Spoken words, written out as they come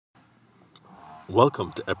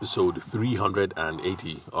Welcome to episode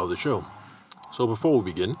 380 of the show. So, before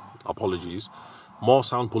we begin, apologies. More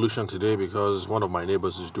sound pollution today because one of my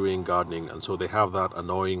neighbors is doing gardening, and so they have that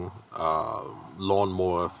annoying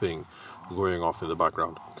lawnmower thing going off in the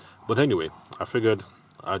background. But anyway, I figured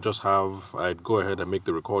I'd go ahead and make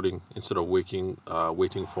the recording instead of waiting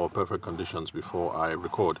for perfect conditions before I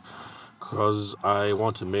record. Because I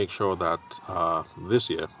want to make sure that this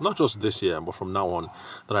year, not just this year, but from now on,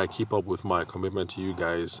 that I keep up with my commitment to you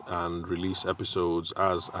guys and release episodes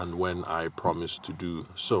as and when I promise to do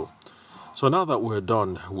so. So now that we're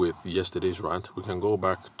done with yesterday's rant, we can go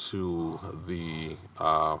back to the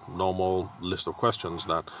normal list of questions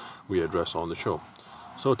that we address on the show.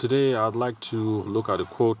 So today I'd like to look at a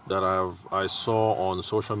quote that I saw on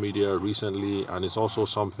social media recently, and it's also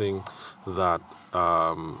something that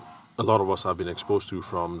a lot of us have been exposed to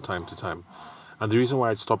from time to time. And the reason why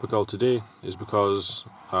it's topical today is because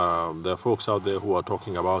there are folks out there who are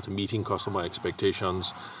talking about meeting customer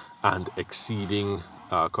expectations and exceeding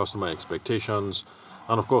customer expectations.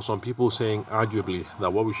 And of course, some people saying arguably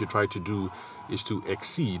that what we should try to do is to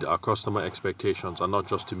exceed our customer expectations and not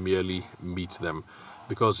just to merely meet them.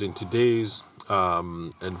 Because in today's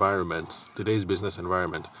today's business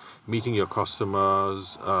environment, meeting your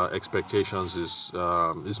customers' expectations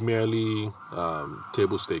is merely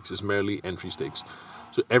table stakes, is merely entry stakes.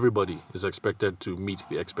 So everybody is expected to meet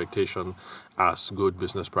the expectation as good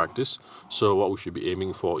business practice. So what we should be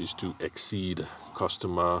aiming for is to exceed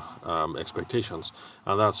customer expectations.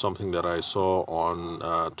 And that's something that I saw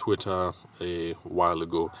on Twitter a while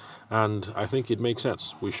ago. And I think it makes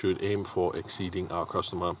sense. We should aim for exceeding our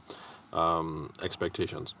customer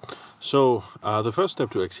expectations. So the first step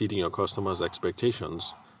to exceeding your customers'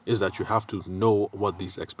 expectations is that you have to know what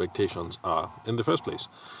these expectations are in the first place.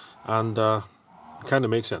 And it kind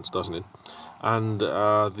of makes sense, doesn't it? And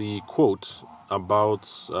the quote about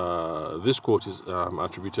this quote is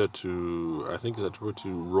attributed to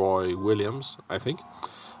Roy Williams, I think.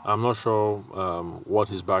 I'm not sure what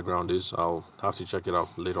his background is. I'll have to check it out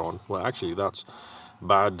later on. Well, actually, that's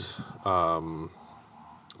bad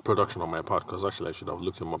production on my part, because actually I should have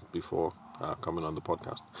looked him up before coming on the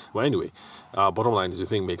podcast. Well, anyway, bottom line is the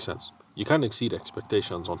thing makes sense. You can't exceed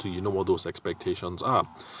expectations until you know what those expectations are.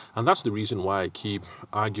 And that's the reason why I keep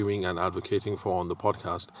arguing and advocating for on the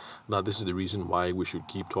podcast that this is the reason why we should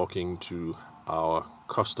keep talking to our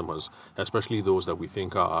customers, especially those that we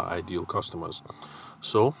think are our ideal customers.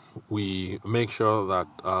 So we make sure that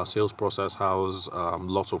our sales process has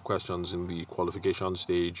lots of questions in the qualification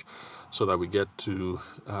stage so that we get to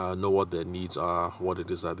know what their needs are, what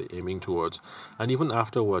it is that they're aiming towards. And even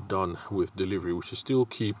after we're done with delivery, we should still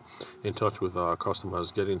keep in touch with our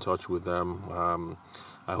customers, get in touch with them.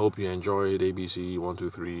 I hope you enjoyed ABC 1, 2,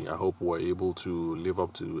 3. I hope we're able to live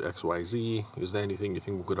up to XYZ. Is there anything you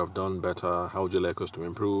think we could have done better? How would you like us to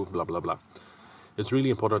improve? Blah, blah, blah. It's really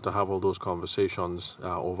important to have all those conversations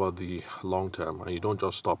over the long term, and you don't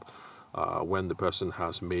just stop when the person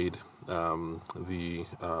has made the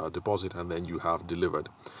deposit and then you have delivered,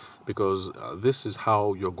 because this is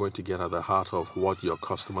how you're going to get at the heart of what your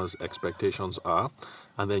customers' expectations are,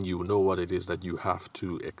 and then you know what it is that you have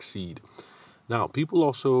to exceed. Now, people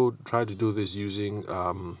also try to do this using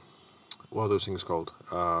what are those things called?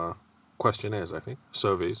 Questionnaires, I think,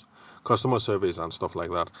 surveys, customer surveys and stuff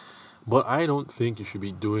like that. But I don't think you should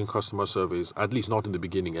be doing customer surveys, at least not in the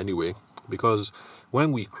beginning anyway, because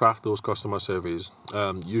when we craft those customer surveys,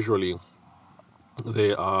 usually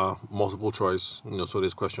they are multiple choice. So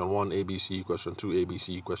there's question 1, ABC, question 2,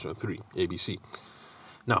 ABC, question 3, ABC.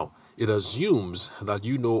 Now, it assumes that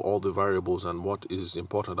you know all the variables and what is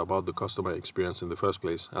important about the customer experience in the first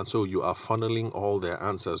place, and so you are funneling all their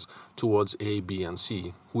answers towards A, B, and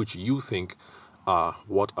C, which you think are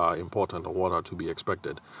what are important or what are to be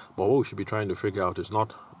expected. But what we should be trying to figure out is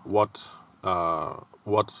not how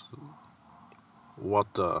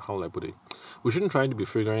will I put it? We shouldn't try to be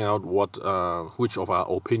figuring out which of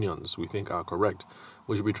our opinions we think are correct.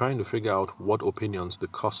 We should be trying to figure out what opinions the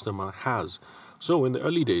customer has. So in the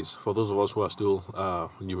early days, for those of us who are still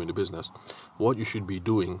new in the business, what you should be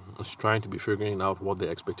doing is trying to be figuring out what the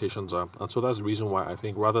expectations are. And so that's the reason why I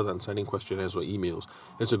think rather than sending questionnaires or emails,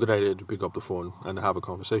 it's a good idea to pick up the phone and have a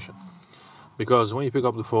conversation. Because when you pick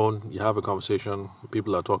up the phone, you have a conversation,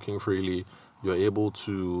 people are talking freely, you're able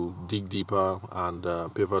to dig deeper and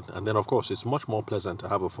pivot. And then, of course, it's much more pleasant to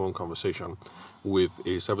have a phone conversation with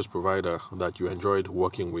a service provider that you enjoyed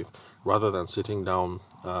working with rather than sitting down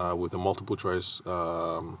with a multiple choice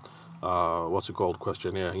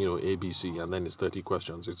questionnaire, ABC, and then it's 30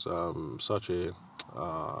 questions. It's such a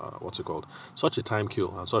time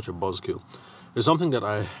kill and such a buzz kill. It's something that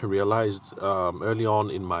I realized early on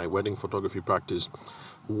in my wedding photography practice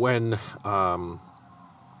when I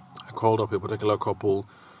called up a particular couple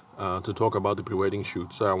to talk about the pre-wedding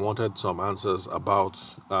shoot. So I wanted some answers about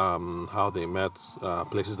how they met,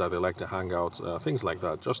 places that they like to hang out, things like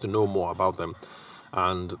that, just to know more about them.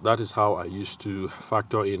 And that is how I used to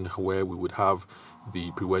factor in where we would have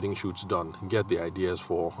the pre-wedding shoots done, get the ideas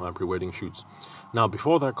for pre-wedding shoots. Now,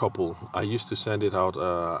 before that couple, I used to send it out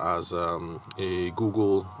as a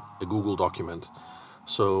Google document.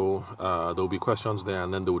 So there'll be questions there,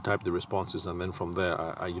 and then they would type the responses, and then from there,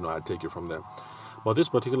 I'd take it from there. But this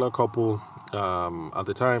particular couple, at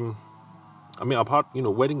the time,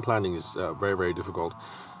 wedding planning is very, very difficult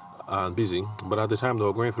and busy. But at the time, they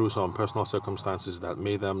were going through some personal circumstances that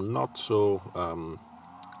made them not so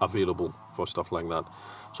available for stuff like that.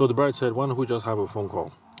 So the bride said, why don't we just have a phone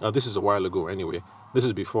call? This is a while ago anyway. This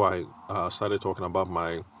is before I started talking about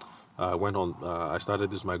I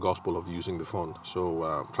started my gospel of using the phone.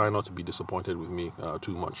 So try not to be disappointed with me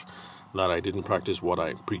too much that I didn't practice what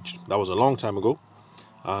I preached. That was a long time ago.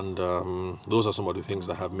 And those are some of the things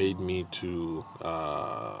that have made me to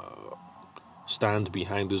stand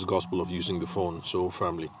behind this gospel of using the phone so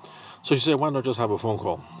firmly. So she said, why not just have a phone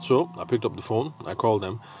call? So I picked up the phone, I called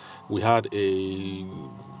them. We had a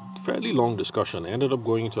fairly long discussion. It ended up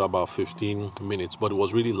going to about 15 minutes, but it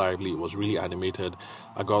was really lively. It was really animated.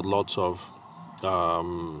 I got lots of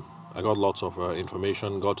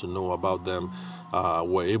information, got to know about them,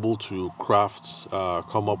 were able to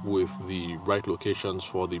come up with the right locations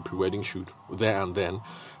for the pre-wedding shoot there and then,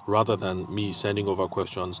 rather than me sending over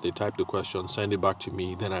questions. They type the questions, send it back to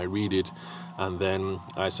me, then I read it, and then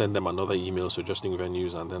I send them another email suggesting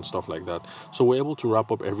venues and then stuff like that. So we're able to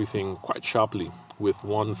wrap up everything quite sharply with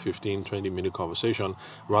one 15-20 minute conversation,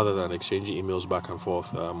 rather than exchanging emails back and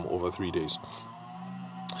forth over 3 days.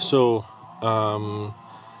 So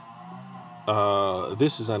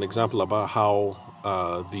this is an example about how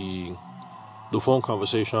the phone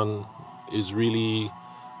conversation is really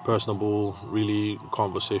personable, really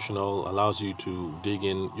conversational, allows you to dig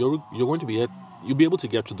in. You'll be able to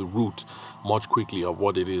get to the root much quickly of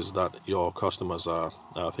what it is that your customers are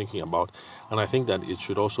thinking about. And I think that it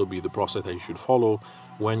should also be the process that you should follow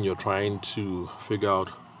when you're trying to figure out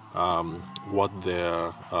what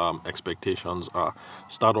their expectations are.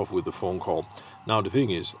 Start off with the phone call. Now, the thing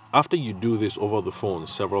is, after you do this over the phone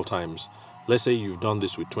several times, let's say you've done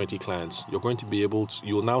this with 20 clients,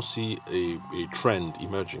 you'll now see a trend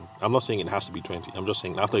emerging. I'm not saying it has to be 20. I'm just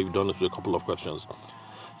saying after you've done it with a couple of questions,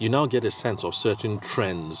 you now get a sense of certain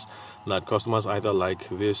trends that customers either like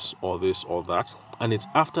this or that. And it's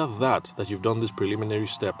after that you've done this preliminary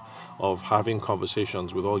step of having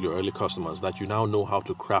conversations with all your early customers that you now know how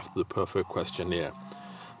to craft the perfect questionnaire.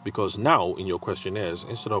 Because now in your questionnaires,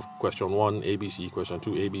 instead of question 1 ABC, question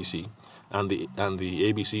 2 ABC, and the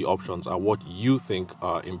ABC options are what you think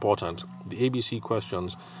are important, the ABC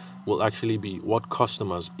questions will actually be what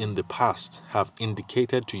customers in the past have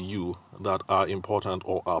indicated to you that are important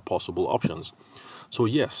or are possible options. So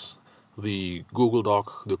yes, the Google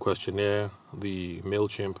Doc, the questionnaire, the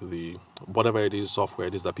MailChimp, the whatever it is, software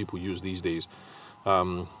it is that people use these days,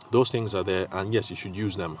 those things are there, and yes, you should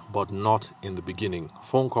use them, but not in the beginning.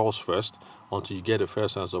 Phone calls first, until you get a fair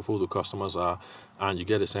sense of who the customers are, and you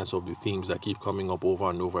get a sense of the themes that keep coming up over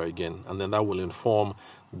and over again, and then that will inform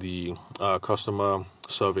the customer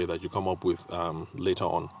survey that you come up with later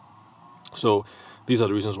on. So these are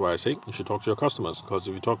the reasons why I say you should talk to your customers, because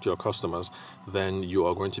if you talk to your customers, then you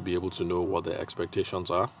are going to be able to know what their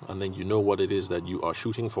expectations are, and then you know what it is that you are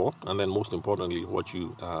shooting for, and then most importantly, what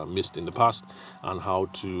you missed in the past and how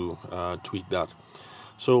to tweak that.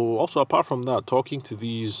 So also, apart from that, talking to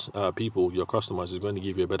these people, your customers, is going to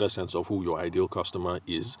give you a better sense of who your ideal customer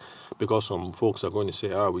is, because some folks are going to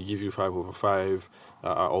say, we give you 5 over 5,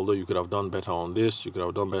 although you could have done better on this, you could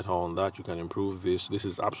have done better on that, you can improve this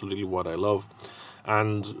is absolutely what I love.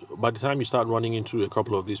 And by the time you start running into a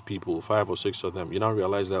couple of these people, 5 or 6 of them, you now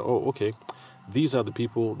realize that, okay, these are the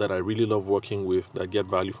people that I really love working with, that get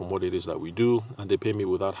value from what it is that we do, and they pay me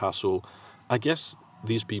without hassle. I guess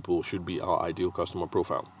these people should be our ideal customer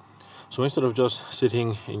profile. So instead of just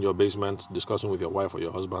sitting in your basement discussing with your wife or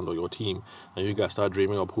your husband or your team, and you guys start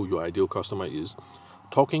dreaming up who your ideal customer is,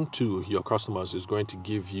 talking to your customers is going to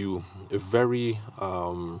give you a very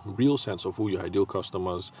real sense of who your ideal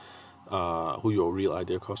customers who your real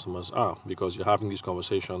ideal customers are, because you're having these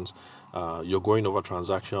conversations, you're going over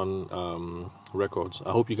transaction records.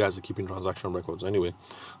 I hope you guys are keeping transaction records anyway,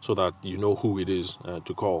 so that you know who it is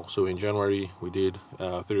to call. So in January, we did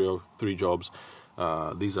three jobs.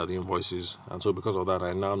 these are the invoices. And so because of that,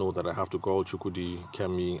 I now know that I have to call Chukudi,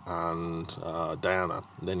 Kemi, and Diana.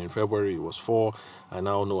 Then in February, it was 4. I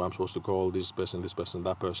now know I'm supposed to call this person,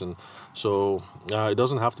 that person. So it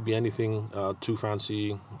doesn't have to be anything too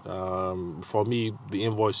fancy. For me, the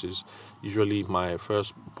invoice is usually my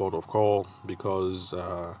first port of call, because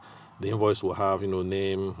the invoice will have,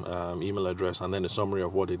 name, email address, and then a summary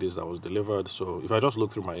of what it is that was delivered. So if I just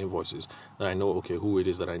look through my invoices, then I know, okay, who it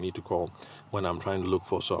is that I need to call when I'm trying to look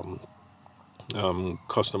for some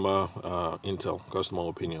customer intel, customer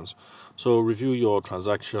opinions. So review your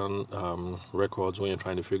transaction records when you're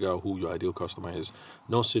trying to figure out who your ideal customer is.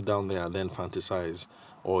 Don't sit down there and then fantasize.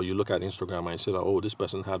 Or you look at Instagram and you say that, oh, this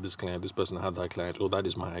person had this client, this person had that client, oh, that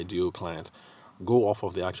is my ideal client. Go off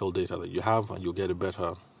of the actual data that you have, and you'll get a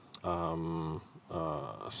better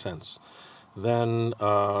sense. Then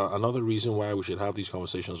another reason why we should have these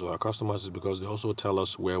conversations with our customers is because they also tell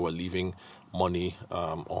us where we're leaving money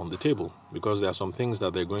on the table. Because there are some things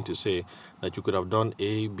that they're going to say that you could have done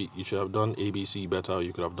you should have done ABC better, or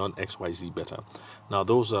you could have done XYZ better. Now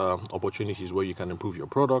those are opportunities where you can improve your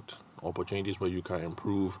product, opportunities where you can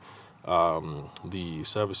improve the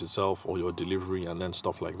service itself or your delivery, and then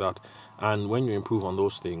stuff like that. And when you improve on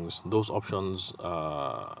those things, those are options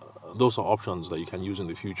that you can use in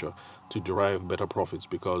the future to derive better profits,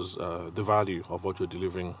 because the value of what you're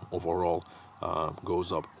delivering overall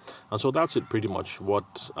goes up. And so that's it, pretty much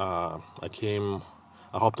what I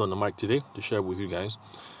hopped on the mic today to share with you guys.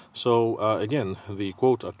 So again, the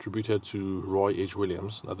quote attributed to Roy H.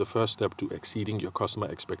 Williams, that the first step to exceeding your customer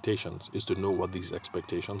expectations is to know what these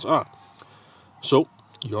expectations are. So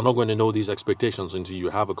you're not going to know these expectations until you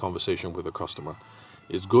have a conversation with a customer.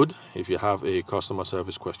 It's good if you have a customer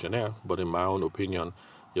service questionnaire, but in my own opinion,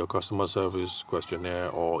 your customer service questionnaire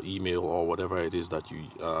or email or whatever it is that you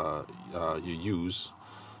use,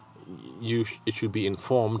 it should be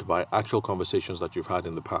informed by actual conversations that you've had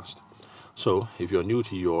in the past. So if you're new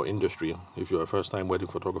to your industry, if you're a first-time wedding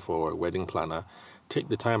photographer or a wedding planner, take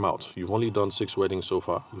the time out. You've only done 6 weddings so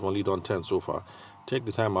far. You've only done 10 so far. Take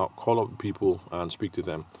the time out, call up people and speak to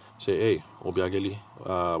them. Say, hey, Obiageli,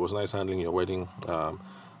 was nice handling your wedding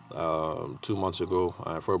 2 months ago,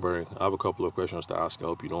 February. I have a couple of questions to ask. I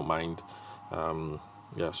hope you don't mind.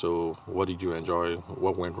 So what did you enjoy?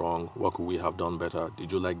 What went wrong? What could we have done better?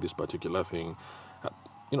 Did you like this particular thing?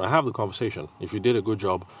 Have the conversation. If you did a good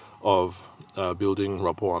job of building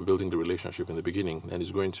rapport and building the relationship in the beginning, then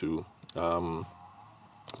it's going to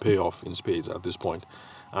pay off in spades at this point.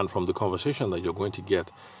 And from the conversation that you're going to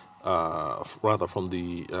get, from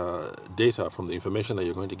the data, from the information that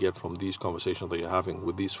you're going to get from these conversations that you're having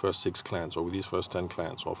with these first 6 clients, or with these first 10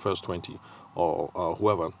 clients, or first 20, or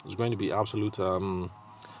whoever, it's going to be absolute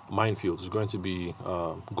minefield. It's going to be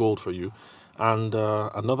gold for you. And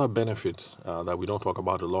another benefit that we don't talk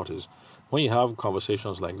about a lot is when you have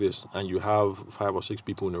conversations like this and you have 5 or 6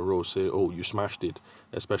 people in a row say, oh, you smashed it,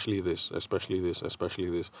 especially this, especially this, especially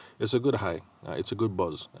this. It's a good high. It's a good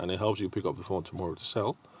buzz. And it helps you pick up the phone tomorrow to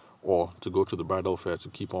sell, or to go to the bridal fair to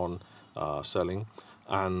keep on selling.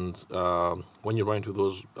 And when you run into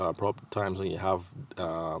those times when you have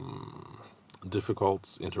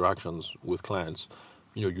difficult interactions with clients,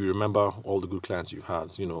 you remember all the good clients you've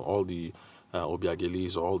had, all the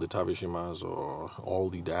Obiagelis, or all the Tavishimas, or all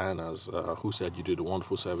the Dianas who said you did a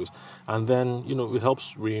wonderful service. And then, it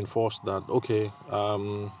helps reinforce that, okay,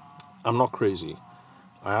 I'm not crazy.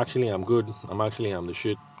 I actually am good. I'm the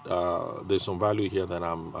shit. There's some value here that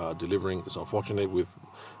I'm delivering. It's unfortunate with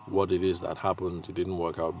what it is that happened. It didn't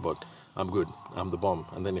work out, but I'm good. I'm the bomb.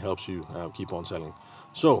 And then it helps you keep on selling.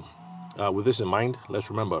 So, with this in mind, let's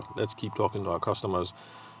keep talking to our customers.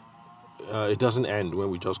 It doesn't end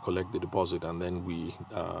when we just collect the deposit and then we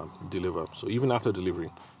deliver. So even after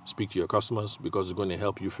delivery, speak to your customers, because it's going to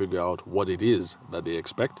help you figure out what it is that they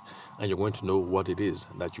expect, and you're going to know what it is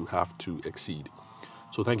that you have to exceed.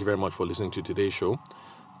 So thank you very much for listening to today's show.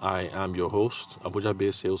 I am your host,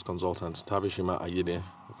 Abuja-based sales consultant Tavishima Ayede.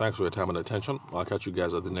 Thanks for your time and attention. I'll catch you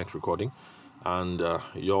guys at the next recording, and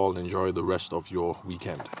y'all enjoy the rest of your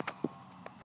weekend.